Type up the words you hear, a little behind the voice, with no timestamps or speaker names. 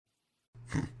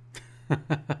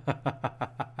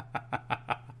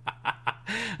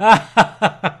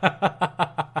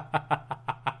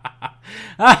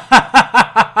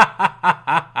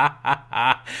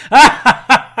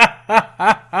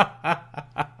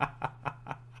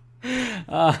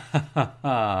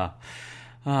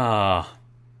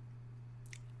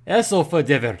Eso fue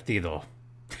divertido.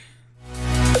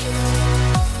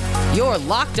 You're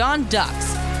Locked On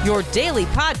Ducks, your daily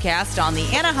podcast on the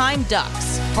Anaheim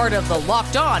Ducks, part of the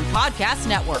Locked On Podcast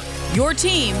Network, your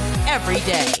team every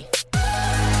day.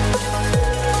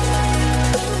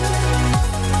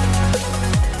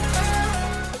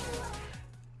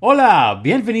 Hola,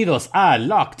 bienvenidos a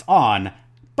Locked On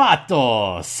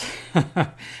Patos.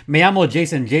 Me llamo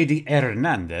Jason J.D.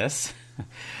 Hernandez.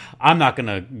 I'm not going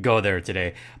to go there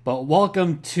today, but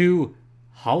welcome to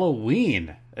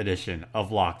Halloween edition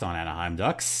of Locked On Anaheim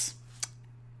Ducks.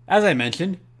 As I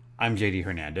mentioned, I'm J.D.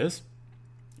 Hernandez,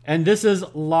 and this is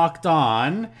Locked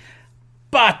On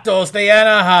Patos de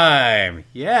Anaheim.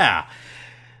 Yeah.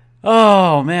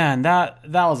 Oh man, that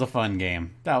was a fun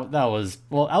game. That was,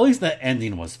 well, at least the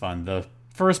ending was fun. The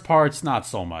first part's not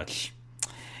so much.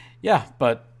 Yeah,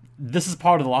 but this is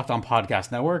part of the Locked On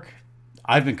Podcast Network.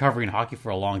 I've been covering hockey for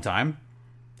a long time.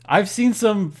 I've seen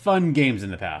some fun games in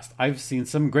the past. I've seen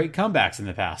some great comebacks in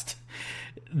the past.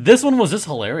 This one was just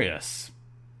hilarious.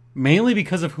 Mainly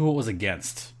because of who it was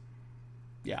against.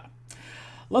 Yeah.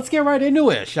 Let's get right into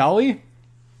it, shall we?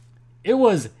 It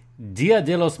was Dia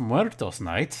de los Muertos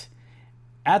night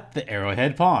at the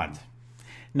Arrowhead Pond.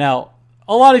 Now,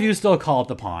 a lot of you still call it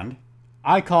the Pond.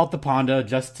 I call it the Ponda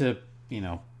just to,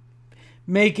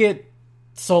 make it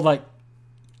so like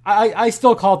I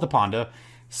still call it the Ponda.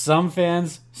 Some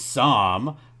fans,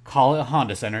 call it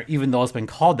Honda Center, even though it's been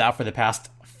called that for the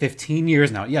past 15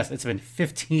 years now. Yes, it's been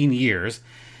 15 years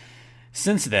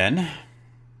since then.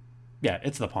 Yeah,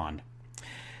 it's the Pond.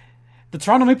 The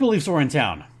Toronto Maple Leafs were in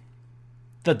town.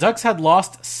 The Ducks had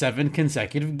lost 7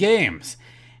 consecutive games.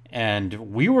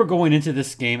 And we were going into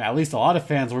this game, at least a lot of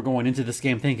fans were going into this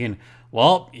game thinking,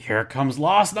 well, here comes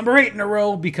loss number 8 in a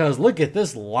row, because look at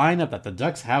this lineup that the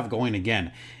Ducks have going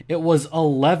again. It was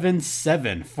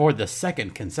 11-7 for the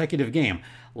second consecutive game.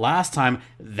 Last time,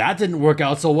 that didn't work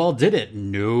out so well, did it?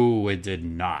 No, it did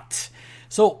not.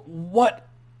 So what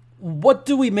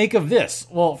do we make of this?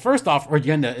 Well, first off,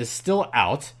 Urgenda is still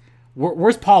out.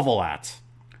 Where's Pavel at?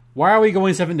 Why are we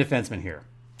going 7 defensemen here?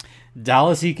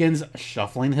 Dallas Eakins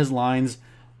shuffling his lines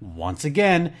once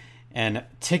again and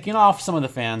ticking off some of the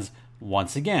fans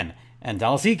once again. And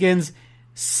Dallas Eakins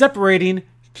separating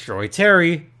Troy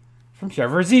Terry from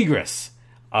Trevor Zegras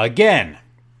again.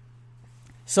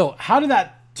 So how did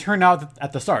that turn out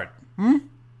at the start?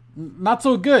 Not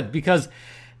so good, because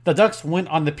the Ducks went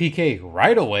on the PK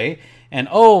right away. And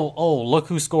oh, look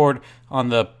who scored on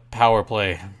the power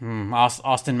play.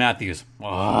 Austin Matthews.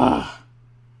 Ugh.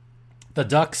 The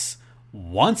Ducks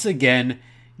once again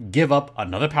give up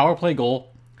another power play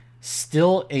goal.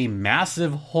 Still a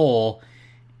massive hole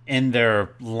in their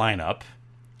lineup.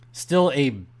 Still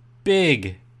a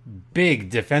big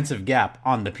defensive gap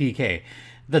on the PK.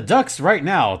 The Ducks right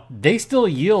now, they still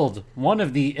yield one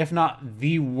of the, if not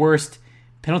the worst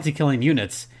penalty killing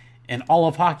units in all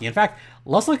of hockey. In fact,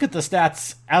 let's look at the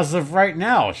stats as of right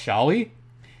now, shall we?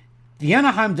 The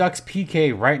Anaheim Ducks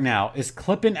PK right now is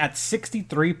clipping at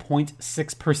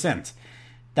 63.6%.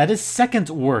 That is second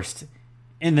worst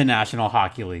in the National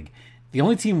Hockey League. The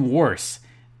only team worse,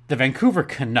 the Vancouver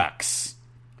Canucks,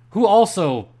 who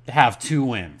also have 2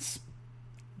 wins.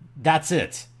 That's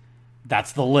it.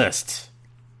 That's the list.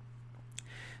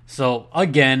 So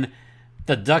again,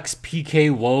 the Ducks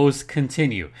PK woes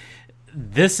continue.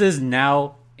 This is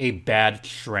now a bad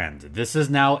trend. This is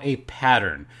now a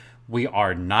pattern. We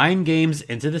are 9 games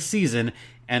into the season,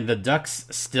 and the Ducks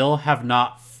still have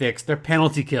not fixed their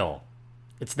penalty kill.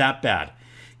 It's that bad.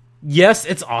 Yes,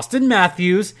 it's Austin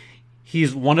Matthews.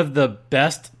 He's one of the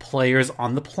best players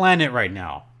on the planet right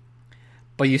now.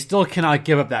 But you still cannot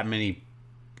give up that many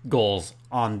goals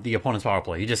on the opponent's power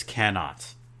play. You just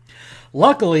cannot.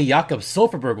 Luckily, Jakob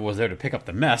Silfverberg was there to pick up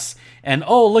the mess. And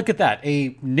oh, look at that.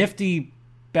 A nifty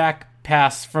back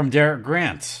pass from Derek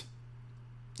Grant.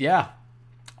 Yeah.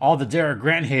 All the Derek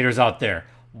Grant haters out there.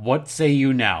 What say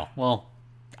you now? Well,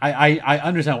 I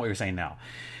understand what you're saying now.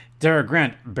 Derek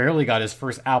Grant barely got his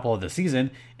first apple of the season,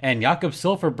 and Jakob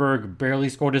Silfverberg barely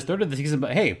scored his third of the season,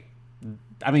 but hey,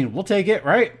 I mean, we'll take it,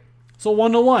 right? So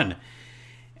 1-1.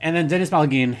 And then Dennis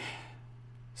Malgin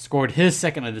scored his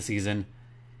second of the season.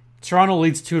 Toronto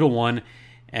leads 2-1,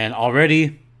 and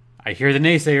already I hear the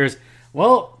naysayers,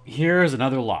 well, here's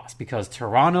another loss, because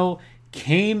Toronto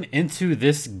came into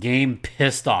this game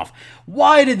pissed off.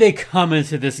 Why did they come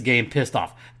into this game pissed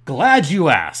off? Glad you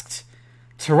asked.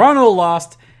 Toronto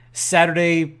lost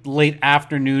Saturday late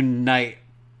afternoon, night,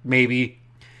 maybe,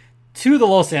 to the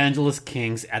Los Angeles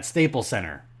Kings at Staples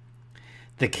Center.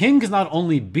 The Kings not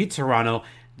only beat Toronto,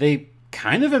 they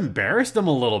kind of embarrassed them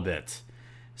a little bit.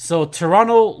 So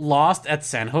Toronto lost at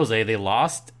San Jose, they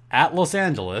lost at Los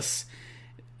Angeles.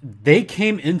 They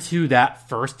came into that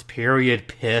first period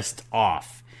pissed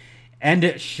off. And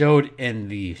it showed in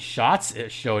the shots.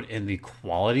 It showed in the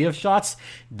quality of shots.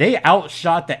 They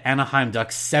outshot the Anaheim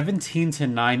Ducks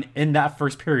 17-9 in that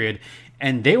first period.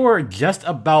 And they were just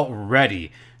about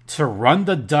ready to run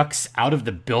the Ducks out of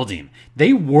the building.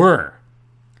 They were.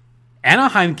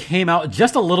 Anaheim came out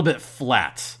just a little bit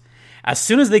flat. As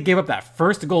soon as they gave up that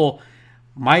first goal,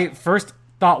 my first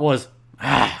thought was,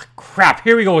 crap,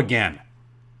 here we go again.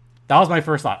 That was my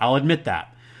first thought. I'll admit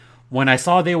that. When I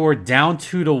saw they were down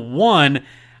 2-1,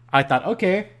 I thought,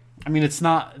 okay, I mean, it's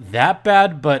not that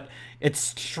bad, but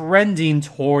it's trending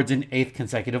towards an 8th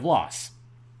consecutive loss.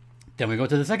 Then we go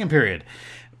to the second period.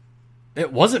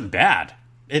 It wasn't bad.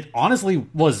 It honestly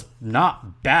was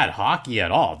not bad hockey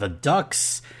at all. The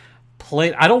Ducks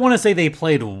played, I don't want to say they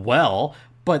played well,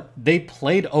 but they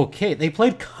played okay. They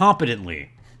played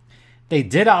competently. They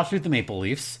did outshoot the Maple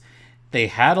Leafs. They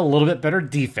had a little bit better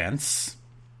defense.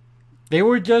 They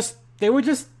were just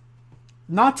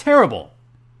not terrible.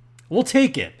 We'll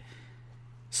take it.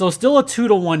 So still a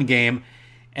 2-1 game.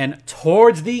 And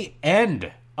towards the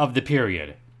end of the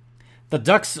period, the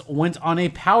Ducks went on a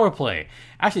power play.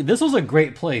 Actually, this was a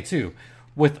great play too.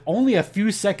 With only a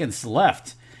few seconds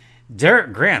left,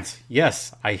 Derek Grant,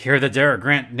 yes, I hear the Derek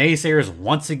Grant naysayers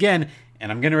once again,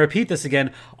 and I'm going to repeat this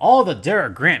again. All the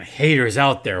Derek Grant haters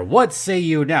out there, what say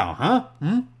you now,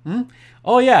 huh?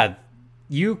 Oh yeah,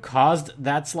 you caused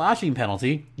that slashing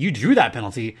penalty. You drew that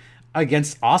penalty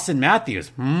against Auston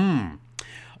Matthews.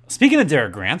 Speaking of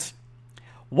Derek Grant,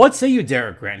 what say you,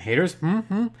 Derek Grant haters?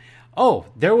 Oh,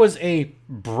 there was a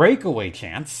breakaway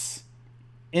chance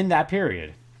in that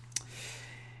period.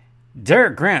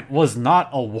 Derek Grant was not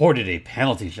awarded a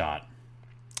penalty shot.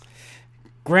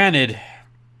 Granted,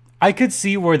 I could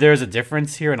see where there's a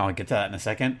difference here, and I'll get to that in a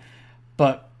second.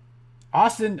 But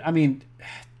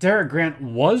Derek Grant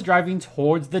was driving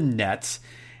towards the net,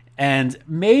 and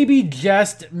maybe,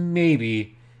 just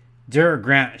maybe, Derek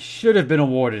Grant should have been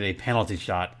awarded a penalty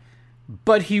shot,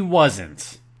 but he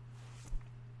wasn't.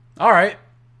 All right,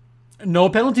 no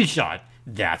penalty shot.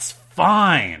 That's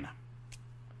fine.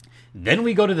 Then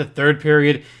we go to the third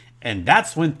period, and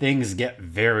that's when things get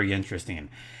very interesting.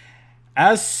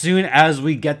 As soon as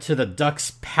we get to the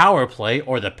Ducks' power play,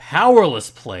 or the powerless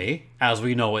play, as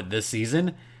we know it this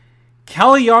season,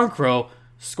 Calle Jarnkrok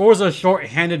scores a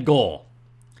shorthanded goal.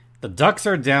 The Ducks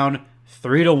are down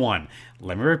 3-1.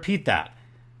 Let me repeat that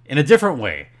in a different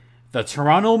way. The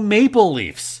Toronto Maple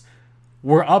Leafs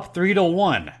were up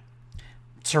 3-1.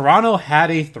 Toronto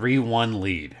had a 3-1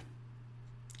 lead.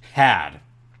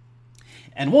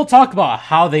 And we'll talk about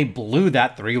how they blew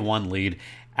that 3-1 lead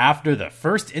after the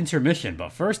first intermission.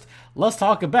 But first, let's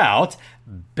talk about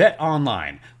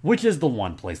BetOnline, which is the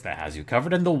one place that has you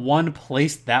covered and the one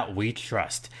place that we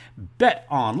trust.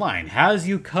 BetOnline has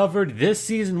you covered this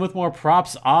season with more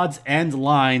props, odds, and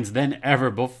lines than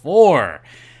ever before.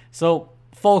 So,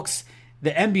 folks,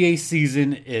 the NBA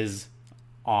season is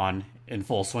on in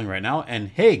full swing right now. And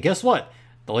hey, guess what?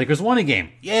 The Lakers won a game.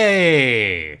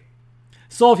 Yay!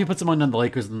 So if you put some money on the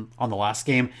Lakers on the last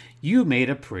game, you made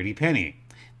a pretty penny.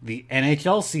 The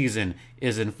NHL season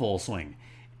is in full swing.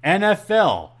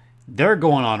 NFL, they're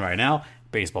going on right now.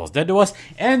 Baseball's dead to us.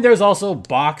 And there's also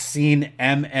boxing,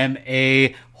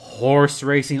 MMA, horse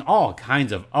racing, all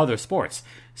kinds of other sports.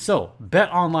 So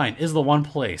BetOnline is the one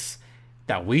place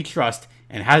that we trust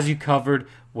and has you covered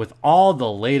with all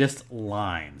the latest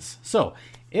lines. So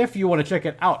if you want to check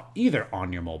it out either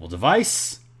on your mobile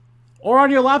device or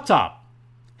on your laptop,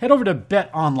 head over to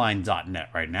betonline.net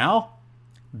right now.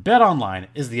 BetOnline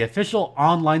is the official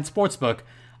online sportsbook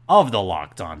of the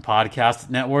Locked On Podcast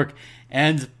Network.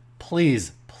 And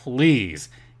please, please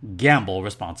gamble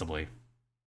responsibly.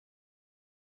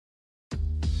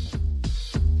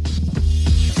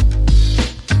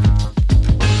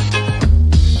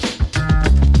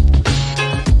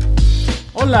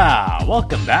 Hola!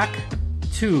 Welcome back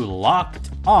to Locked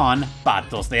On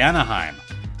Patos de Anaheim,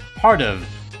 part of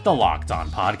the Locked On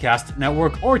Podcast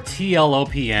Network, or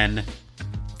TLOPN.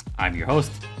 I'm your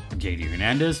host, JD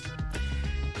Hernandez.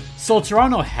 So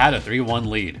Toronto had a 3-1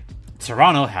 lead.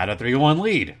 Toronto had a 3-1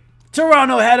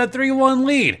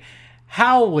 lead.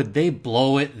 How would they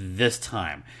blow it this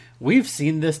time? We've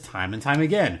seen this time and time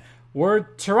again. where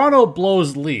Toronto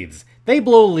blows leads. They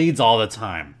blow leads all the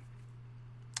time.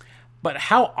 But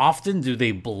how often do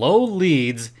they blow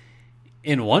leads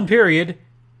in one period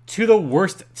to the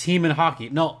worst team in hockey?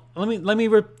 No, let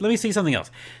me see something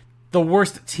else. The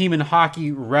worst team in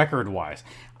hockey record-wise.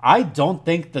 I don't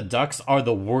think the Ducks are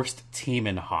the worst team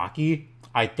in hockey.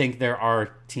 I think there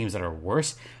are teams that are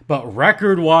worse. But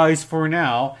record-wise for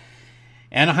now,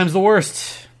 Anaheim's the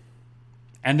worst.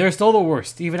 And they're still the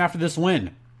worst, even after this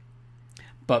win.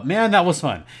 But man, that was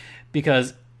fun.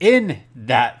 Because in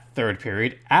that third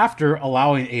period, after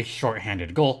allowing a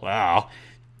shorthanded goal, wow,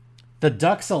 the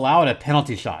Ducks allowed a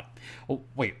penalty shot. Oh,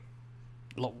 wait,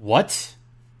 what?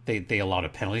 They allowed a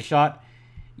penalty shot?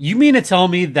 You mean to tell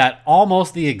me that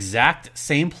almost the exact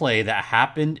same play that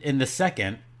happened in the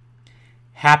second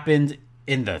happened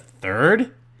in the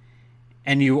third?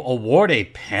 And you award a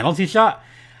penalty shot?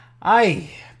 I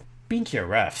beat your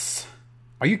refs.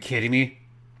 Are you kidding me?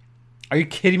 Are you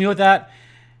kidding me with that?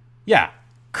 Yeah,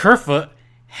 Kerfoot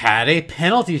had a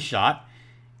penalty shot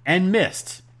and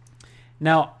missed.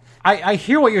 Now, I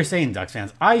hear what you're saying, Ducks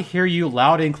fans. I hear you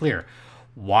loud and clear.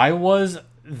 Why was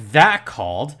that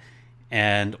called?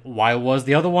 And why was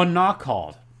the other one not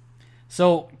called?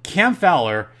 So, Cam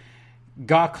Fowler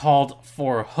got called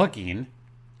for hooking.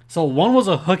 So, one was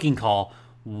a hooking call.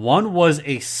 One was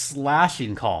a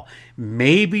slashing call.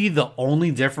 Maybe the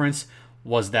only difference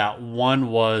was that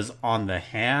one was on the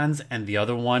hands and the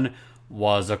other one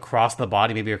was across the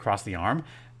body, maybe across the arm.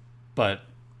 But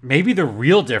maybe the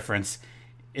real difference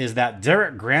is that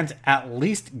Derek Grant at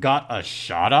least got a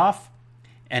shot off,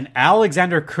 and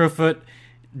Alexander Kerfoot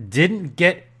didn't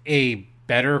get a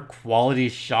better quality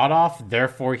shot off,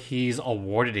 therefore he's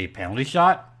awarded a penalty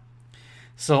shot.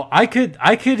 So I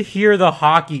could hear the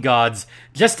hockey gods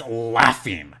just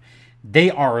laughing. They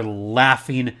are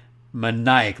laughing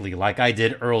maniacally, like I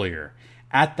did earlier,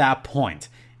 at that point,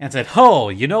 and said, oh,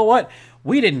 you know what?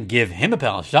 We didn't give him a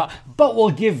penalty shot, but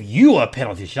we'll give you a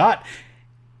penalty shot.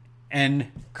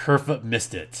 And Kerfoot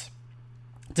missed it.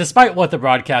 Despite what the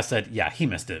broadcast said, yeah, he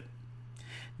missed it.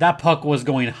 That puck was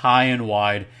going high and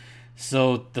wide,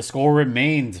 so the score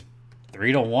remained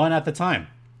 3-1 at the time.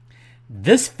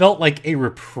 This felt like a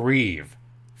reprieve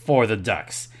for the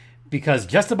Ducks, because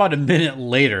just about a minute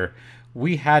later,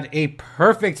 we had a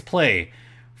perfect play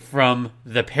from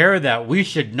the pair that we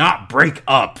should not break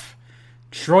up.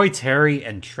 Troy Terry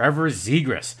and Trevor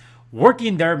Zegras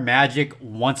working their magic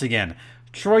once again.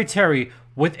 Troy Terry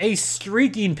with a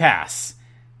streaking pass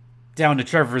down to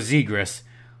Trevor Zegras,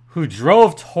 who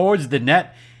drove towards the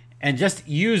net and just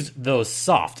used those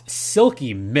soft,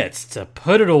 silky mitts to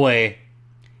put it away.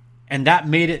 And that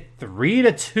made it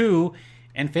 3-2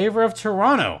 in favor of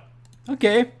Toronto.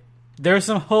 Okay, there's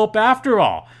some hope after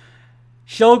all.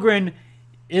 Källgren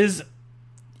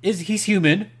he's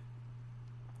human.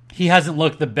 He hasn't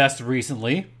looked the best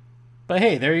recently. But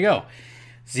hey, there you go.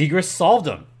 Zegras solved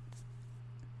him.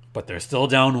 But they're still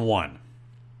down 1.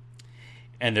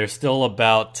 And there's still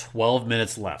about 12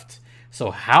 minutes left.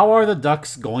 So how are the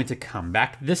Ducks going to come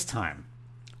back this time?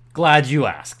 Glad you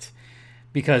asked.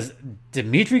 Because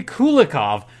Dmitry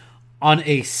Kulikov, on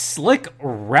a slick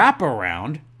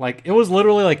wraparound, like it was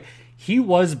literally like he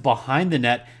was behind the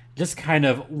net, just kind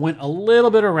of went a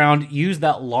little bit around, used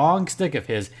that long stick of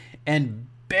his, and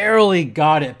barely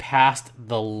got it past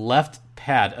the left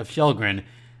pad of Källgren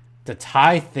to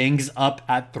tie things up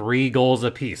at 3 goals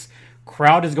apiece.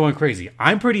 Crowd is going crazy.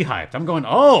 I'm pretty hyped. I'm going,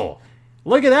 oh,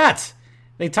 look at that.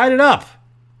 They tied it up.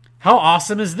 How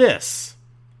awesome is this?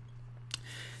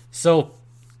 So,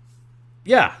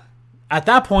 yeah, at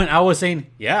that point I was saying,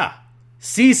 yeah,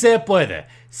 sí se puede.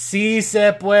 Sí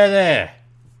se puede.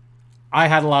 I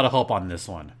had a lot of hope on this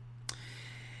one.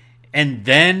 And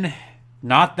then,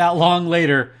 not that long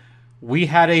later, we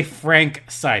had a Frank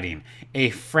sighting. A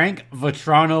Frank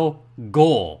Vatrano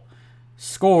goal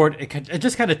scored. It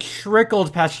just kind of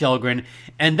trickled past Källgren,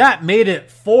 and that made it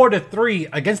 4-3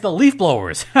 against the Leaf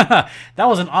Blowers. That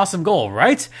was an awesome goal,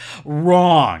 right?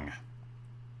 Wrong.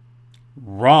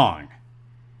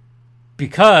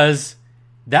 Because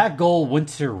that goal went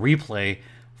to replay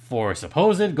for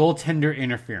supposed goaltender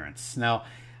interference. Now,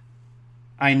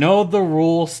 I know the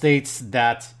rule states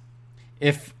that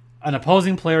if an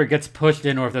opposing player gets pushed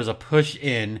in, or if there's a push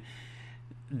in,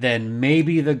 then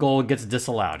maybe the goal gets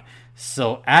disallowed.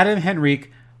 So Adam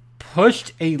Henrique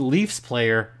pushed a Leafs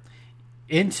player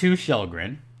into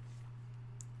Källgren.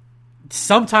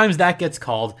 Sometimes that gets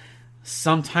called,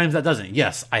 sometimes that doesn't.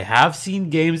 Yes, I have seen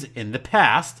games in the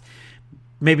past,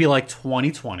 maybe like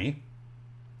 2020,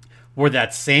 where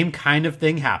that same kind of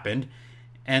thing happened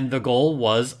and the goal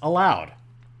was allowed.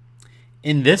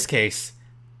 In this case,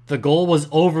 the goal was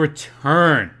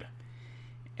overturned.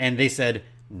 And they said,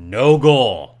 no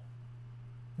goal.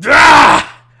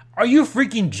 Ah! Are you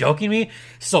freaking joking me?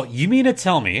 So you mean to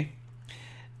tell me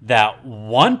that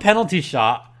one penalty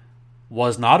shot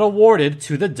was not awarded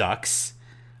to the Ducks,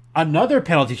 another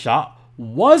penalty shot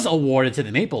was awarded to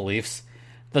the Maple Leafs,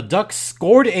 the Ducks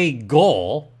scored a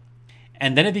goal,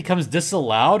 and then it becomes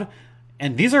disallowed?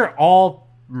 And these are all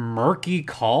murky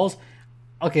calls.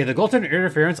 Okay, the goaltender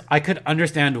interference, I could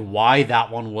understand why that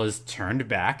one was turned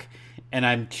back, and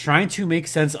I'm trying to make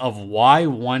sense of why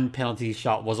one penalty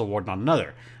shot was awarded on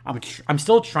another. I'm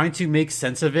still trying to make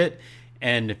sense of it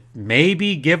and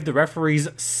maybe give the referees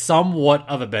somewhat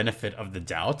of a benefit of the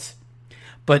doubt.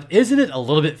 But isn't it a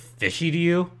little bit fishy to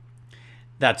you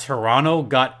that Toronto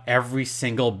got every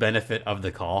single benefit of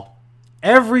the call?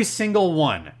 Every single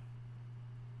one.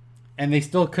 And they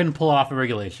still couldn't pull off a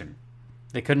regulation.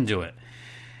 They couldn't do it.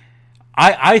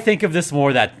 I think of this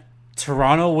more that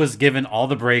Toronto was given all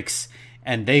the breaks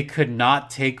and they could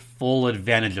not take full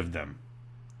advantage of them.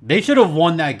 They should have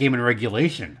won that game in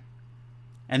regulation.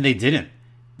 And they didn't.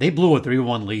 They blew a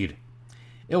 3-1 lead.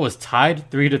 It was tied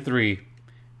 3-3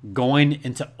 going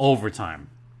into overtime.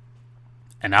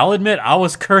 And I'll admit, I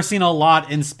was cursing a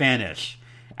lot in Spanish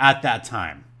at that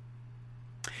time.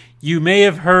 You may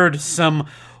have heard some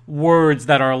words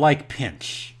that are like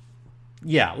pinch.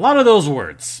 Yeah, a lot of those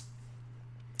words.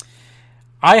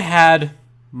 I had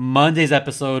Monday's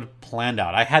episode planned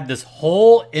out. I had this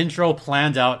whole intro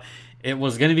planned out. It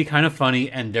was going to be kind of funny,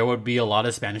 and there would be a lot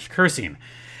of Spanish cursing.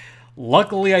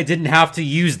 Luckily, I didn't have to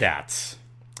use that.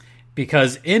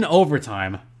 Because in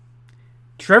overtime,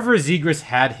 Trevor Zegras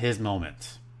had his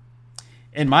moment.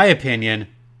 In my opinion,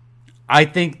 I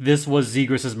think this was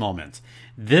Zegras' moment.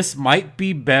 This might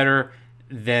be better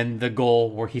than the goal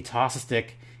where he tossed a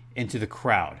stick into the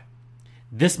crowd.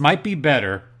 This might be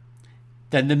better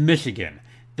than the Michigan.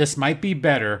 This might be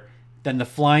better than the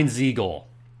Flying Z goal.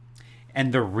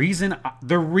 And the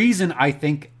reason I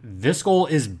think this goal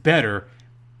is better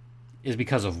is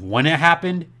because of when it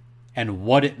happened and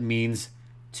what it means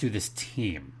to this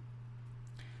team.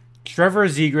 Trevor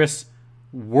Zegras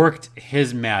worked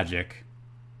his magic,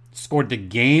 scored the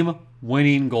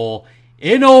game-winning goal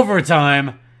in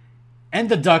overtime, and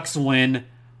the Ducks win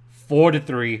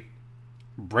 4-3,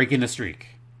 breaking the streak.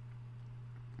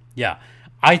 Yeah,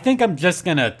 I think I'm just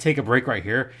going to take a break right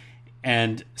here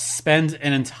and spend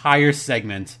an entire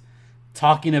segment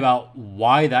talking about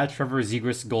why that Trevor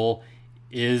Zegras goal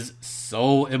is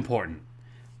so important.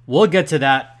 We'll get to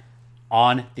that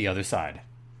on the other side.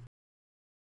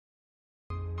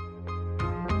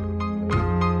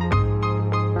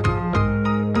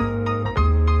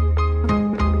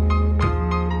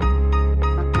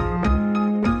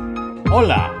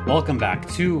 Hola, welcome back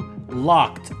to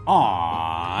Locked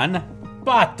On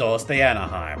Patos de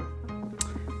Anaheim.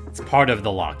 It's part of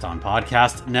the Locked On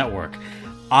Podcast Network.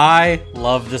 I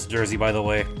love this jersey, by the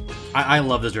way. I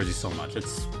love this jersey so much.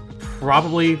 It's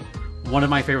probably one of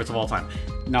my favorites of all time.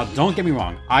 Now, don't get me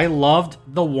wrong. I loved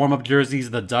the warm-up jerseys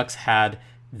the Ducks had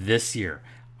this year.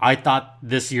 I thought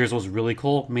this year's was really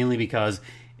cool, mainly because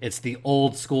it's the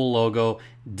old school logo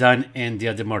done in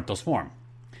Dia de Muertos form.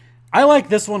 I like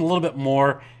this one a little bit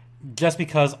more just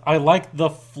because I like the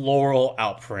floral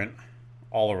outprint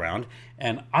all around.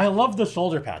 And I love the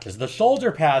shoulder patches. The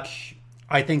shoulder patch,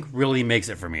 I think, really makes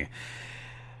it for me.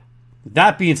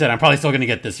 That being said, I'm probably still going to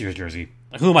get this year's jersey.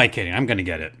 Who am I kidding? I'm going to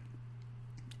get it.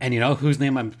 And you know whose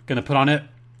name I'm going to put on it?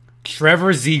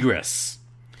 Trevor Zegras.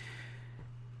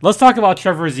 Let's talk about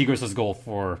Trevor Zegras' goal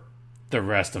for the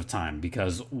rest of time,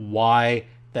 because why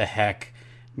the heck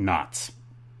not?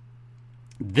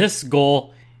 This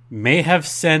goal may have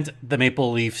sent the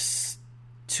Maple Leafs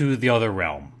to the other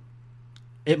realm.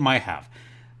 It might have.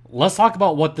 Let's talk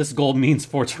about what this goal means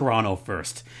for Toronto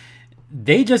first.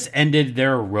 They just ended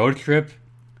their road trip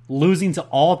losing to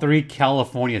all three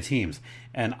California teams.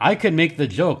 And I could make the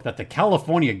joke that the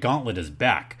California Gauntlet is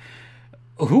back.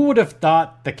 Who would have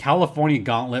thought the California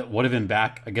Gauntlet would have been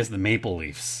back against the Maple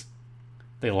Leafs?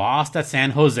 They lost at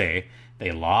San Jose.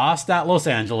 They lost at Los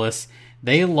Angeles.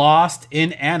 They lost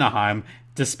in Anaheim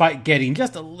despite getting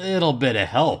just a little bit of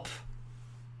help.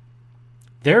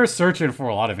 They're searching for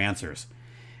a lot of answers.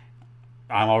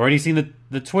 I'm already seeing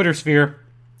the Twitter sphere.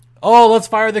 Oh, let's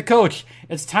fire the coach.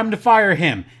 It's time to fire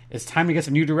him. It's time to get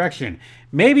some new direction.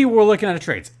 Maybe we're looking at a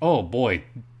trade. Oh boy,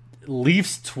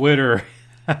 Leafs Twitter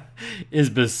is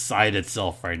beside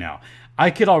itself right now.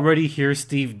 I could already hear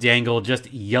Steve Dangle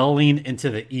just yelling into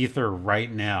the ether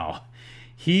right now.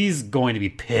 He's going to be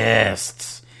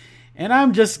pissed. And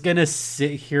I'm just going to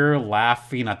sit here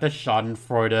laughing at the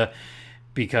Schadenfreude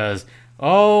because,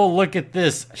 Oh, look at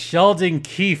this. Sheldon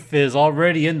Keefe is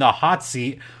already in the hot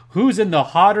seat. Who's in the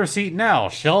hotter seat now?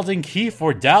 Sheldon Keefe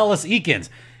or Dallas Eakins?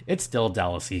 It's still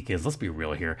Dallas Eakins, let's be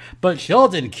real here. But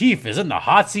Sheldon Keefe is in the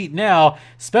hot seat now,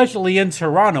 especially in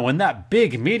Toronto, in that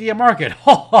big media market.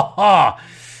 Ha ha ha!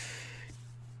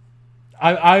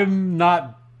 I'm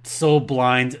not so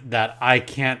blind that I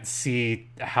can't see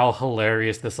how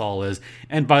hilarious this all is.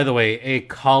 And by the way, a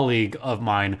colleague of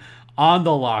mine on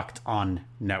the Locked On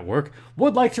Network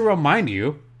would like to remind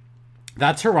you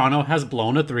that Toronto has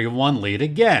blown a 3-1 lead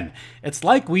again. It's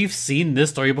like we've seen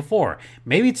this story before.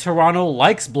 Maybe Toronto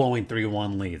likes blowing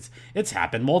 3-1 leads. It's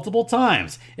happened multiple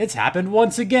times. It's happened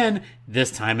once again,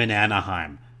 this time in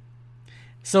Anaheim.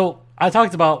 So I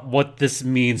talked about what this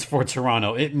means for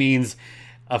Toronto. It means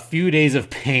a few days of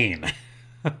pain.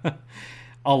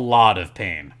 A lot of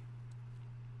pain.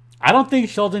 I don't think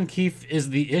Sheldon Keefe is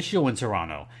the issue in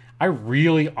Toronto. I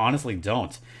really honestly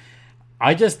don't.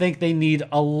 I just think they need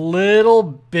a little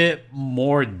bit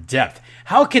more depth.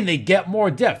 How can they get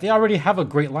more depth? They already have a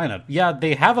great lineup. Yeah,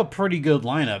 they have a pretty good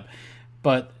lineup,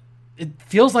 but it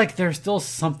feels like there's still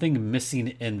something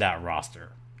missing in that roster.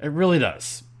 It really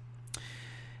does.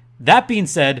 That being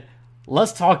said,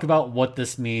 let's talk about what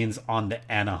this means on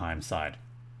the Anaheim side.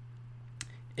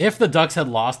 If the Ducks had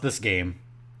lost this game,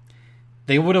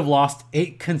 they would have lost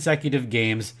 8 consecutive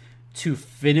games to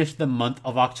finish the month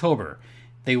of October.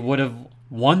 They would have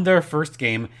won their first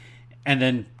game and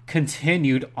then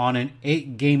continued on an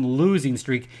 8-game losing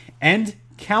streak and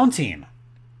counting.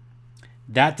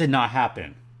 That did not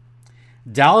happen.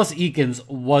 Dallas Eakins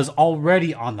was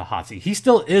already on the hot seat. He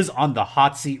still is on the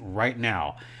hot seat right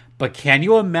now. But can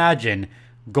you imagine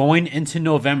going into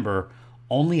November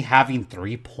only having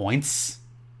 3 points?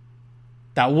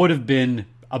 That would have been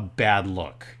a bad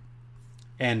look.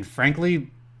 And frankly,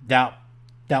 that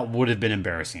would have been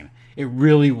embarrassing. It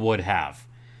really would have.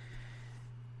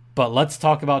 But let's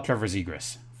talk about Trevor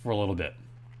Zegras for a little bit.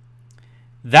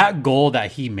 That goal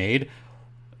that he made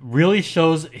really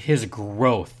shows his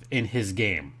growth in his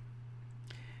game.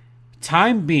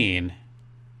 Time being,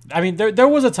 I mean, there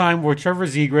was a time where Trevor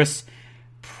Zegras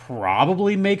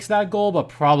probably makes that goal, but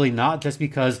probably not, just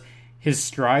because his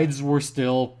strides were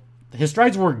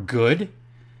good,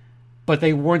 but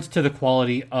they weren't to the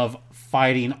quality of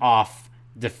fighting off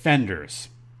defenders.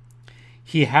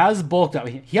 He has bulked up.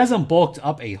 He hasn't bulked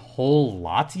up a whole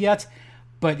lot yet,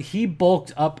 but he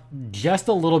bulked up just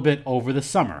a little bit over the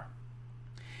summer.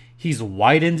 He's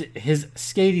widened his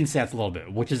skating stance a little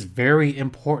bit, which is very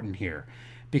important here,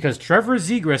 because Trevor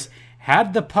Zegras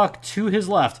had the puck to his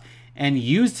left and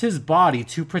used his body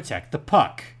to protect the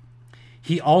puck.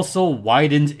 He also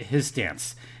widened his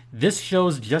stance. This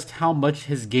shows just how much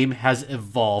his game has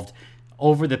evolved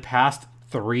over the past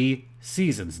 3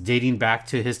 seasons, dating back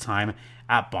to his time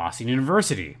at Boston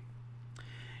University.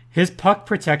 His puck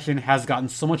protection has gotten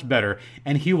so much better,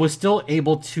 and he was still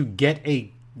able to get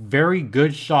a very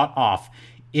good shot off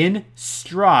in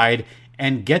stride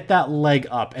and get that leg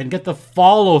up and get the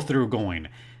follow through going.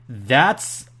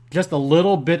 That's just a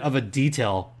little bit of a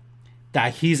detail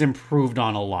that he's improved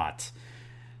on a lot.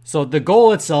 So the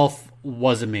goal itself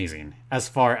was amazing as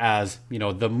far as,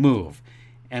 the move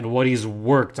and what he's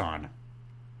worked on.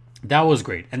 That was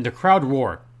great. And the crowd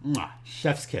roar.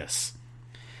 Chef's kiss.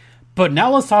 But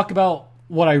now let's talk about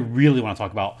what I really want to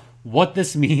talk about. What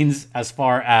this means as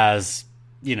far as,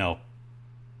 Dia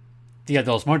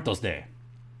de los Muertos Day.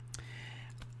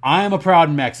 I am a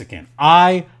proud Mexican.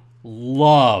 I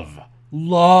love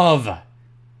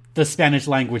the Spanish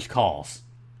language calls.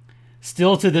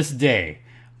 Still to this day,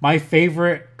 my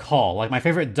favorite call, like my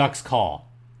favorite Ducks call.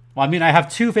 Well, I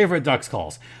have 2 favorite Ducks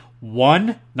calls.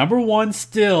 Number one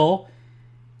still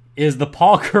is the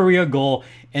Paul Kariya goal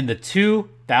in the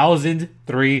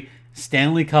 2003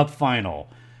 Stanley Cup Final,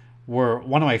 where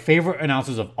one of my favorite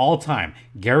announcers of all time,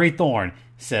 Gary Thorne,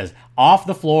 says, "Off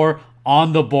the floor,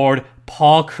 on the board,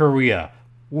 Paul Kariya."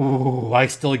 Ooh, I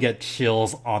still get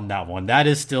chills on that one. That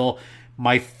is still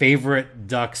my favorite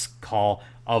Ducks call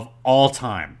of all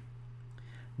time.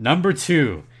 Number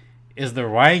 2 is the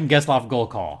Ryan Getzlaf goal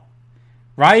call.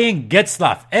 Ryan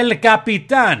Getzlaf, El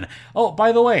Capitan. Oh,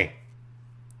 by the way,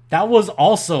 that was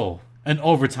also an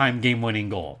overtime game-winning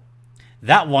goal.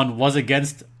 That one was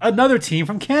against another team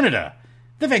from Canada,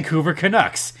 the Vancouver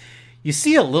Canucks. You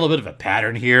see a little bit of a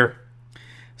pattern here.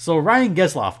 So Ryan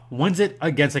Getzlaf wins it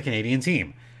against a Canadian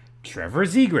team. Trevor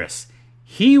Zegras,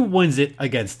 he wins it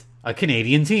against a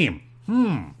Canadian team.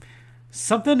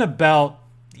 Something about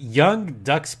young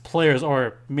Ducks players,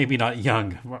 or maybe not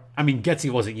young. Getzy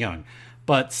wasn't young.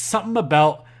 But something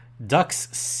about Ducks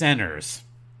centers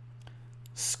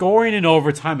scoring in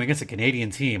overtime against a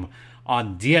Canadian team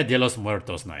on Dia de los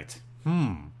Muertos night.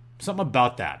 Something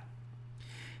about that.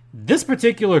 This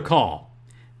particular call,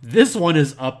 this one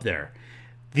is up there.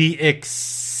 The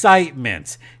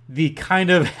excitement, the kind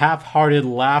of half-hearted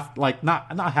laugh, like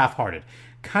not half-hearted,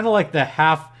 kind of like the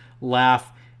half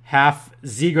laugh, half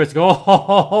Zegras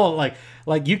go,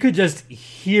 like you could just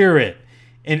hear it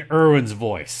in Erwin's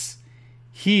voice.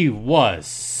 He was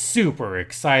super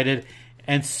excited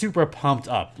and super pumped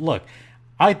up. Look,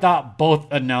 I thought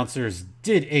both announcers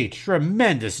did a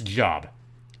tremendous job.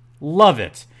 Love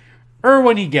it.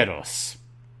 Erwin Higueros.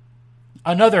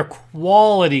 Another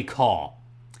quality call.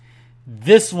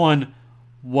 This one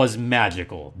was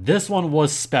magical. This one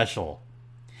was special.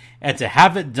 And to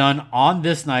have it done on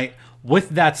this night with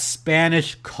that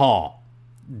Spanish call,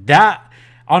 that,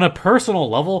 on a personal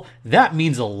level, that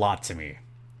means a lot to me.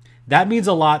 That means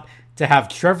a lot to have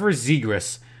Trevor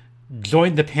Zegras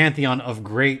join the pantheon of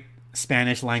great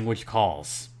Spanish language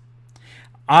calls.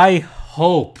 I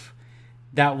hope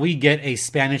that we get a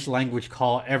Spanish language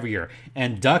call every year.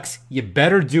 And Ducks, you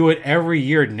better do it every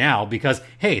year now because,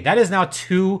 hey, that is now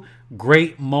 2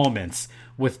 great moments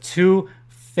with 2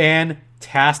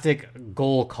 fantastic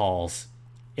goal calls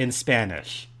in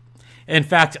Spanish. In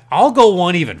fact, I'll go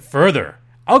one even further.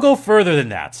 I'll go further than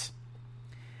that.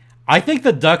 I think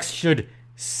the Ducks should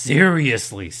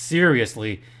seriously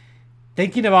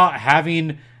thinking about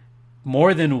having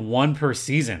more than one per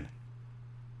season.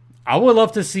 I would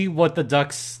love to see what the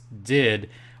Ducks did,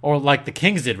 or like the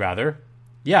Kings did, rather.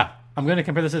 Yeah, I'm going to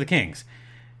compare this to the Kings.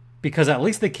 Because at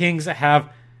least the Kings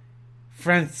have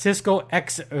Francisco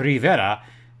X Rivera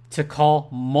to call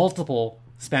multiple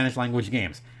Spanish language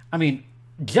games. I mean,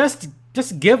 just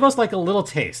give us like a little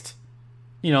taste.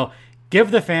 You know,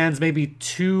 give the fans maybe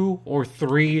 2 or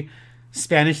 3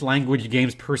 Spanish language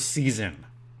games per season.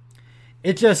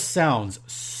 It just sounds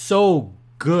so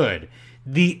good.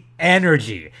 The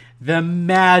energy, the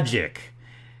magic.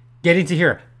 Getting to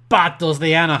hear Patos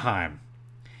de Anaheim.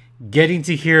 Getting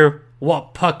to hear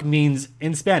what puck means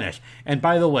in Spanish. And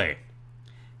by the way,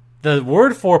 the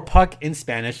word for puck in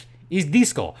Spanish is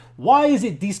disco. Why is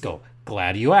it disco?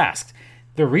 Glad you asked.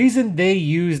 The reason they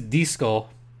use disco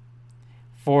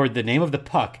for the name of the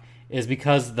puck is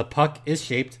because the puck is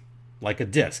shaped like a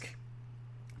disc.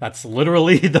 That's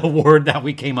literally the word that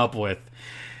we came up with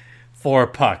for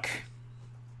puck.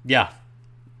 Yeah.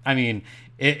 I mean,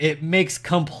 it makes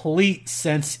complete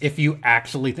sense if you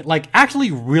actually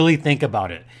actually really think about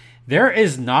it. There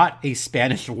is not a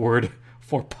Spanish word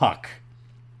for puck.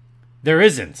 There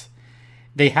isn't.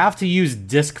 They have to use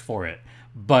disc for it,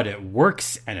 but it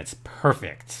works and it's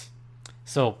perfect.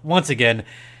 So once again,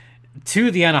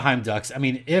 to the Anaheim Ducks, I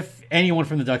mean, if anyone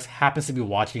from the Ducks happens to be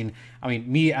watching, I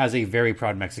mean, me as a very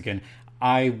proud Mexican,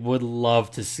 I would love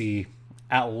to see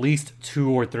at least 2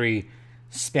 or 3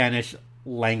 Spanish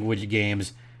language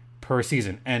games per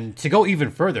season. And to go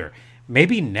even further,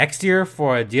 maybe next year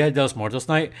for a Dia de los Muertos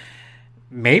night,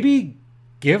 maybe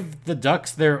give the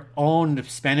Ducks their own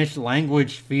Spanish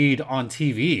language feed on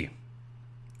TV.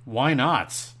 Why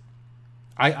not?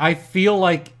 I feel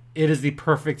like it is the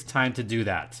perfect time to do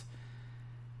that.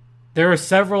 There are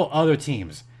several other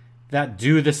teams that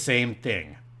do the same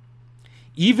thing.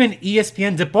 Even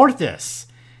ESPN Deportes,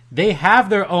 they have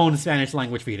their own Spanish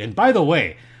language feed. And by the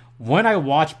way, when I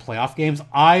watch playoff games,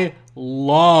 I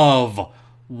love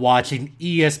watching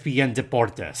ESPN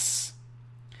Deportes.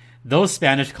 Those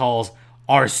Spanish calls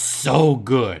are so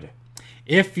good.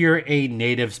 If you're a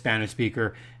native Spanish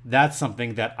speaker, that's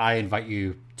something that I invite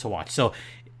you to watch. So,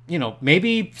 you know,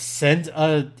 maybe send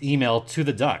an email to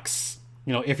the Ducks.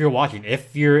 You know, if you're watching,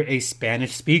 if you're a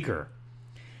Spanish speaker,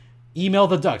 email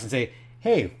the Ducks and say,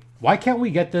 hey, why can't we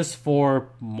get this for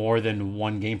more than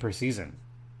 1 game per season?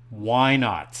 Why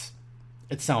not?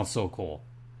 It sounds so cool.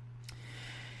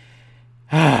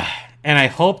 And I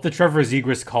hope the Trevor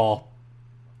Zegras call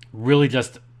really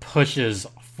just pushes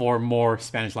for more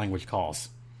Spanish language calls.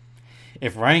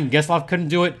 If Ryan Getzlaf couldn't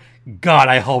do it, God,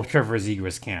 I hope Trevor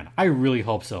Zegras can. I really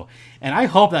hope so. And I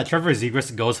hope that Trevor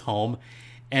Zegras goes home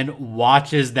and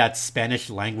watches that Spanish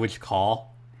language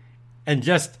call and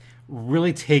just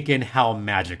really take in how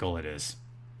magical it is.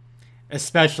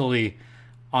 Especially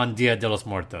on Dia de los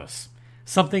Muertos.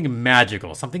 Something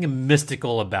magical, something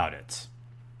mystical about it.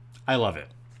 I love it.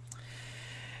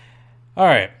 All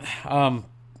right. I'm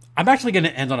actually going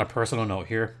to end on a personal note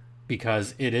here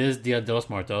because it is Dia de los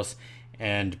Muertos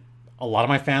and a lot of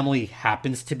my family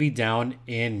happens to be down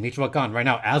in Michoacan right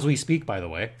now, as we speak, by the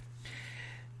way.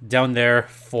 Down there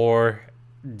for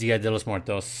Dia de los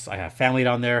Muertos. I have family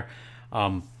down there.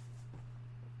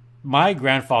 My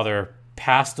grandfather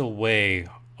passed away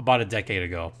about a decade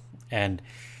ago. And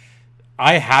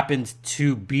I happened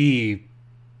to be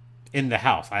in the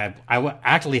house.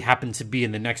 Actually happened to be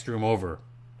in the next room over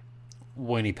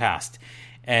when he passed.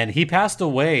 And he passed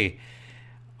away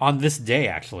on this day,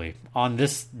 actually. On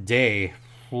this day,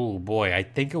 oh boy, I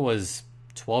think it was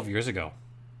 12 years ago.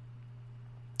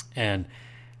 And,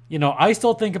 I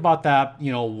still think about that,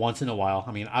 once in a while.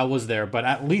 I mean, I was there, but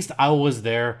at least I was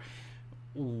there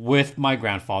with my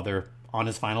grandfather on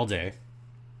his final day.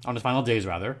 On his final days,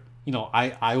 rather.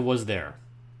 I was there.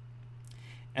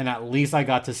 And at least I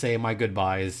got to say my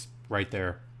goodbyes right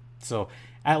there. So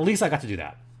at least I got to do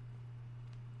that.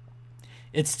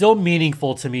 It's still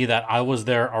meaningful to me that I was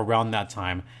there around that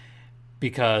time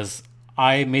because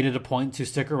I made it a point to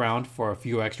stick around for a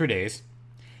few extra days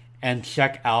and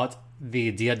check out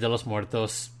the Dia de los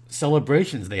Muertos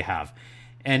celebrations they have.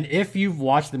 And if you've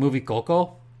watched the movie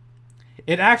Coco,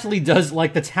 it actually does,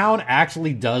 the town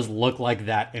actually does look like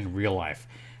that in real life.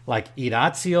 Like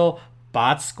Irazio,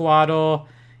 Pátzcuaro,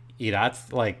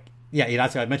 Irazio,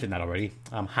 I mentioned that already.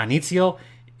 Janitzio,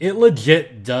 it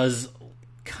legit does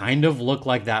kind of look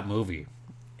like that movie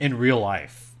in real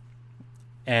life.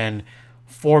 And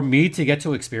for me to get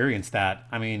to experience that,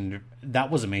 I mean,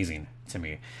 that was amazing to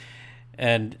me.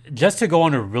 And just to go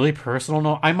on a really personal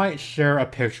note, I might share a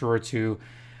picture or two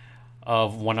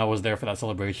of when I was there for that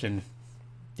celebration.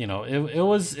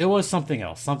 It was something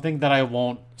else, something that I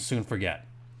won't soon forget.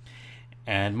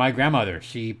 And my grandmother,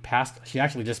 she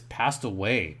actually just passed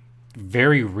away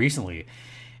very recently.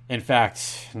 In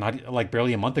fact, not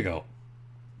barely a month ago.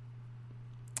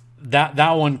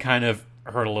 That one kind of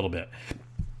hurt a little bit.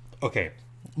 Okay,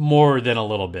 more than a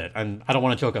little bit. And I don't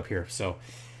want to choke up here, so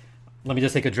let me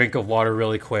just take a drink of water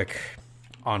really quick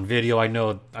on video. I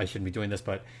know I shouldn't be doing this,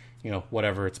 but,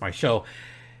 whatever, it's my show.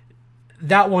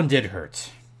 That one did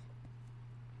hurt.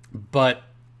 But,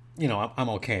 I'm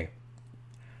okay.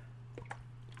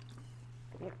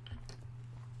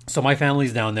 So my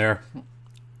family's down there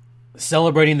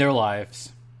celebrating their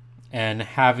lives and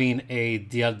having a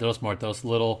Dia de los Muertos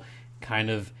little kind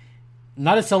of,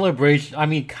 not a celebration, I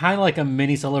mean, kind of like a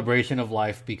mini celebration of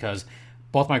life because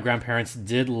both my grandparents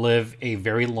did live a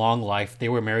very long life. They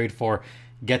were married for,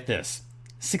 get this,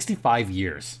 65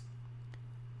 years.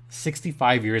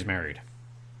 65 years married.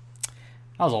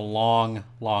 That was a long,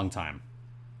 long time.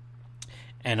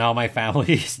 And now my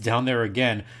family's down there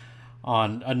again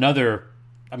on another,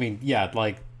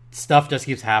 stuff just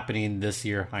keeps happening this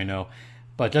year, I know.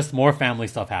 But just more family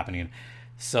stuff happening.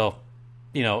 So,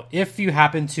 if you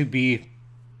happen to be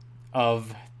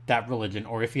of that religion,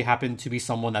 or if you happen to be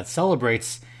someone that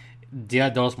celebrates Dia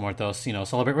de los Muertos,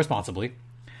 celebrate responsibly.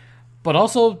 But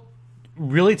also,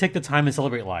 really take the time and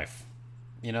celebrate life.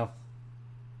 All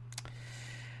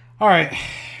right.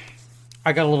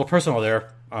 I got a little personal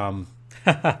there.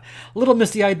 A little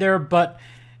misty-eyed there, but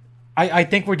I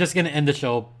think we're just going to end the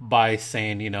show by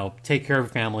saying, take care of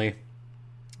your family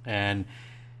and,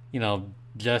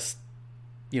 just,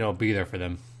 be there for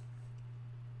them.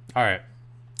 All right.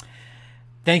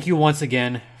 Thank you once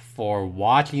again for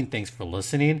watching. Thanks for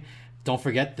listening. Don't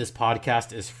forget, this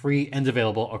podcast is free and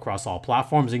available across all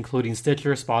platforms, including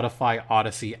Stitcher, Spotify,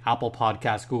 Odyssey, Apple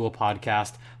Podcast, Google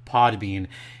Podcast, Podbean.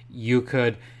 You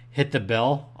could hit the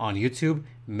bell on YouTube.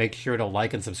 Make sure to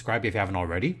like and subscribe if you haven't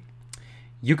already.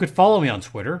 You could follow me on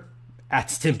Twitter at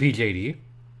StimpyJD.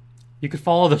 You could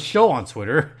follow the show on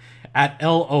Twitter at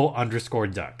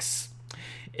LO_Ducks.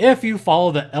 If you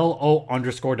follow the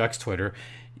LO_Ducks Twitter,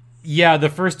 yeah, the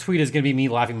first tweet is going to be me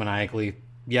laughing maniacally.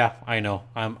 Yeah, I know.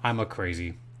 I'm a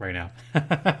crazy right now.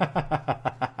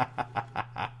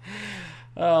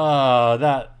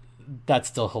 Oh, that's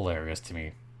still hilarious to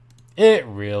me. It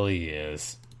really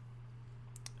is.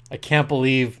 I can't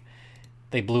believe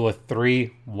they blew a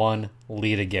 3-1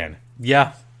 lead again.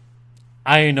 Yeah,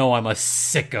 I know I'm a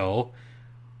sicko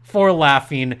for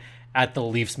laughing at the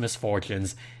Leafs'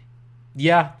 misfortunes.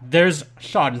 Yeah, there's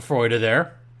schadenfreude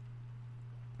there.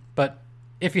 But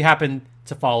if you happen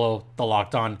to follow the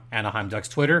Locked On Anaheim Ducks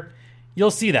Twitter,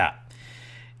 you'll see that.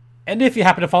 And if you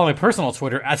happen to follow my personal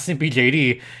Twitter at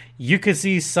SimpyJD, you can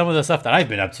see some of the stuff that I've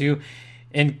been up to,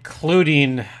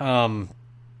 including, I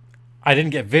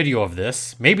didn't get video of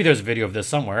this. Maybe there's a video of this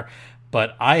somewhere,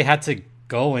 but I had to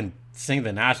go and sing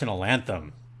the national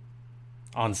anthem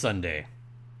on Sunday.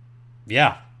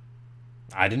 Yeah,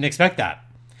 I didn't expect that.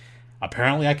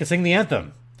 Apparently I could sing the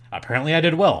anthem. Apparently I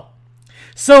did well.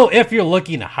 So if you're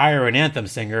looking to hire an anthem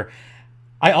singer,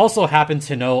 I also happen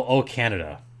to know O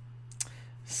Canada.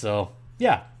 So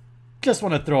yeah, just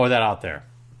want to throw that out there.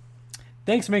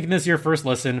 Thanks for making this your first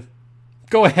listen.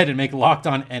 Go ahead and make Locked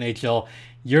On NHL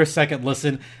your second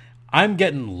listen. I'm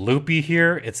getting loopy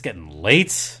here. It's getting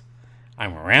late.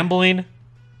 I'm rambling.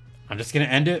 I'm just going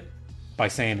to end it by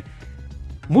saying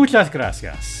muchas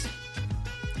gracias.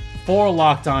 For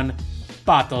Locked On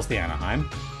Patos de Anaheim,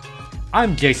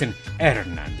 I'm Jason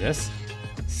Hernandez,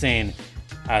 saying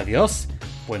adios,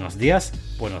 buenos dias,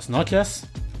 buenos noches.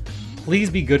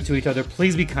 Please be good to each other.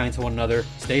 Please be kind to one another.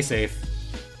 Stay safe.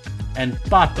 And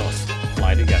Patos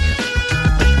fly together.